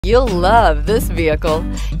You'll love this vehicle.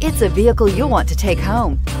 It's a vehicle you'll want to take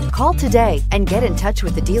home. Call today and get in touch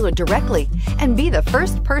with the dealer directly and be the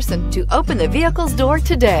first person to open the vehicle's door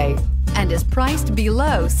today. And is priced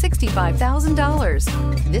below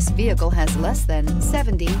 $65,000. This vehicle has less than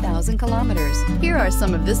 70,000 kilometers. Here are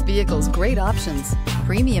some of this vehicle's great options.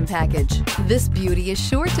 Premium package. This beauty is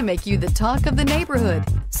sure to make you the talk of the neighborhood.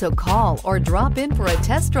 So call or drop in for a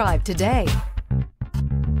test drive today.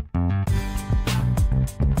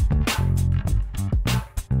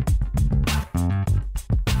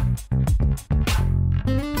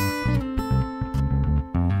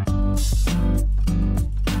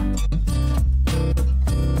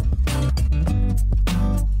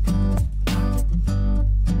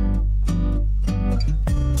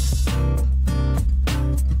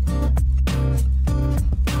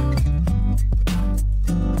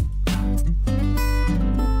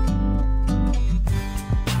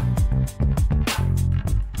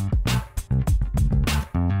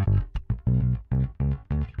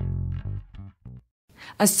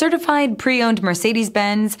 A certified pre-owned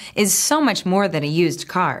Mercedes-Benz is so much more than a used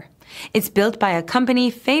car. It's built by a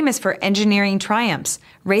company famous for engineering triumphs,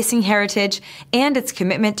 racing heritage, and its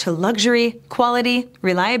commitment to luxury, quality,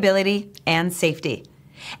 reliability, and safety.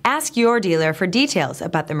 Ask your dealer for details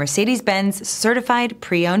about the Mercedes-Benz Certified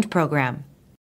Pre-Owned program.